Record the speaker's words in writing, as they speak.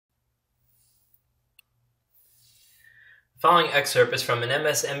Following excerpt is from an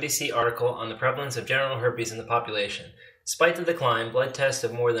MSNBC article on the prevalence of genital herpes in the population. Despite the decline, blood tests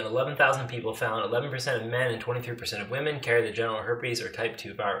of more than 11,000 people found 11% of men and 23% of women carry the genital herpes or type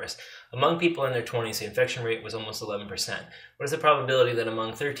 2 virus. Among people in their 20s, the infection rate was almost 11%. What is the probability that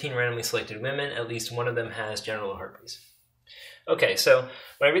among 13 randomly selected women, at least one of them has genital herpes? Okay, so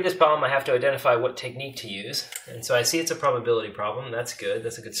when I read this problem, I have to identify what technique to use. And so I see it's a probability problem. That's good.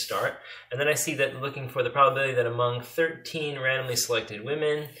 That's a good start. And then I see that looking for the probability that among 13 randomly selected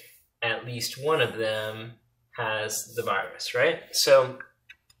women, at least one of them has the virus, right? So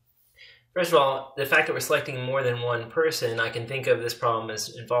first of all, the fact that we're selecting more than one person, I can think of this problem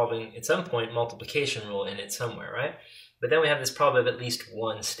as involving, at some point, multiplication rule in it somewhere, right? But then we have this problem of at least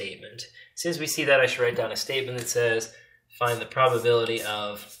one statement. As soon as we see that, I should write down a statement that says, find the probability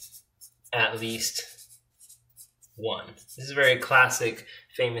of at least one. This is a very classic,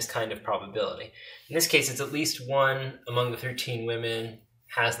 famous kind of probability. In this case, it's at least one among the 13 women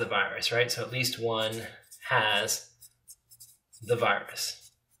has the virus, right? So at least one has the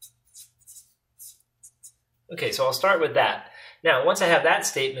virus. Okay, so I'll start with that. Now, once I have that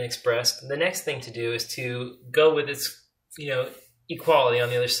statement expressed, the next thing to do is to go with its, equality on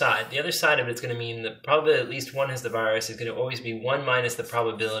the other side. The other side of it is going to mean the probability that at least one has the virus is going to always be 1 minus the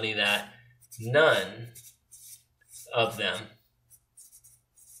probability that none of them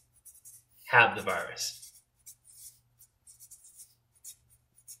have the virus.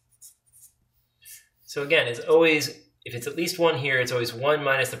 So again, it's always, if it's at least one here, it's always 1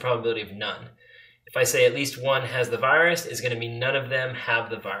 minus the probability of none. If I say at least one has the virus, it's going to mean none of them have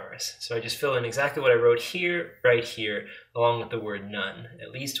the virus. So I just fill in exactly what I wrote here, right here, along with the word none.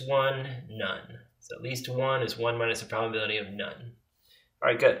 At least one, none. So at least one is 1 minus the probability of none. All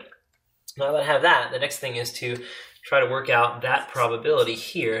right, good. Now that I have that, the next thing is to try to work out that probability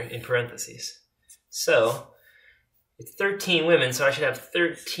here in parentheses. So it's 13 women, so I should have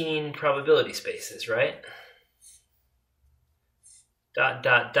 13 probability spaces, right? Dot,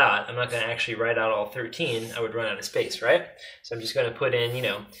 dot, dot. I'm not going to actually write out all 13. I would run out of space, right? So I'm just going to put in,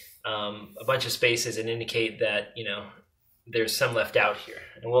 a bunch of spaces and indicate that, there's some left out here.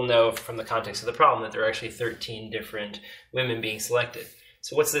 And we'll know from the context of the problem that there are actually 13 different women being selected.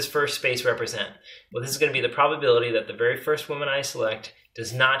 So what's this first space represent? Well, this is going to be the probability that the very first woman I select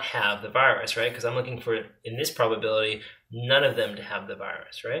does not have the virus, right? Because I'm looking for, in this probability, none of them to have the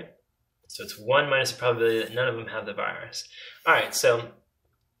virus, right? So it's 1 minus the probability that none of them have the virus. All right, so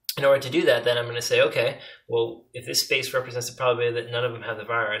in order to do that, then I'm going to say, okay, well, if this space represents the probability that none of them have the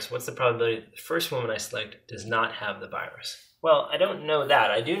virus, what's the probability that the first woman I select does not have the virus? Well, I don't know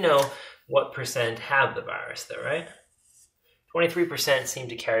that. I do know what percent have the virus, though, right? 23% seem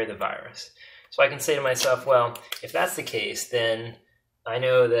to carry the virus. So I can say to myself, well, if that's the case, then I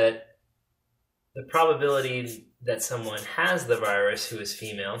know that the probability that someone has the virus who is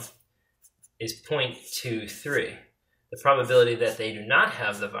female is 0.23. The probability that they do not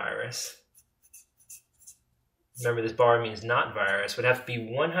have the virus, remember this bar means not virus, would have to be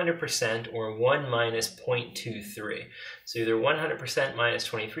 100% or 1 minus 0.23. So either 100% minus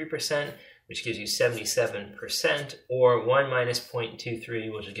 23%, which gives you 77%, or 1 minus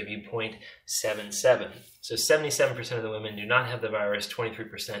 0.23, which will give you 0.77. So 77% of the women do not have the virus,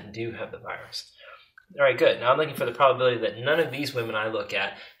 23% do have the virus. All right, good. Now I'm looking for the probability that none of these women I look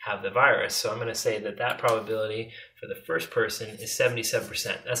at have the virus. So I'm going to say that that probability for the first person is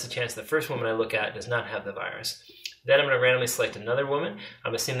 77%. That's the chance the first woman I look at does not have the virus. Then I'm going to randomly select another woman.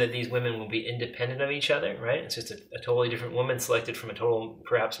 I'm assuming that these women will be independent of each other, right? It's just a totally different woman selected from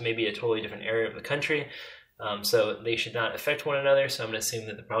perhaps maybe a totally different area of the country. So they should not affect one another. So I'm going to assume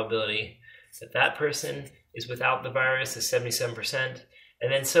that the probability that that person is without the virus is 77%.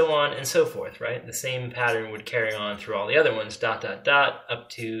 And then so on and so forth, right? The same pattern would carry on through all the other ones, dot, dot, dot,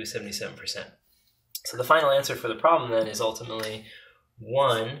 up to 77%. So the final answer for the problem then is ultimately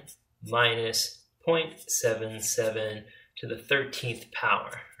 1 minus 0.77 to the 13th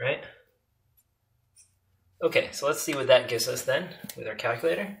power, right? Okay, so let's see what that gives us then with our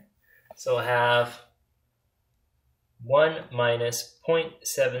calculator. So we'll have 1 minus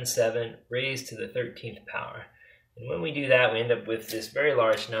 0.77 raised to the 13th power. And when we do that, we end up with this very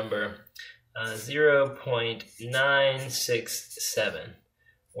large number, 0.967,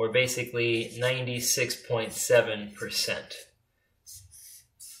 or basically 96.7%.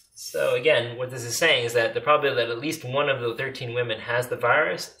 So again, what this is saying is that the probability that at least one of the 13 women has the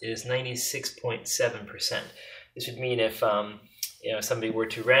virus is 96.7%. This would mean if somebody were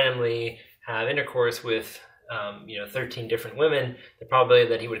to randomly have intercourse with 13 different women, the probability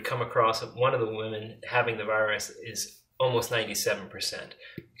that he would come across one of the women having the virus is almost 97%.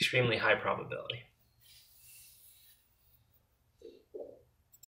 Extremely high probability.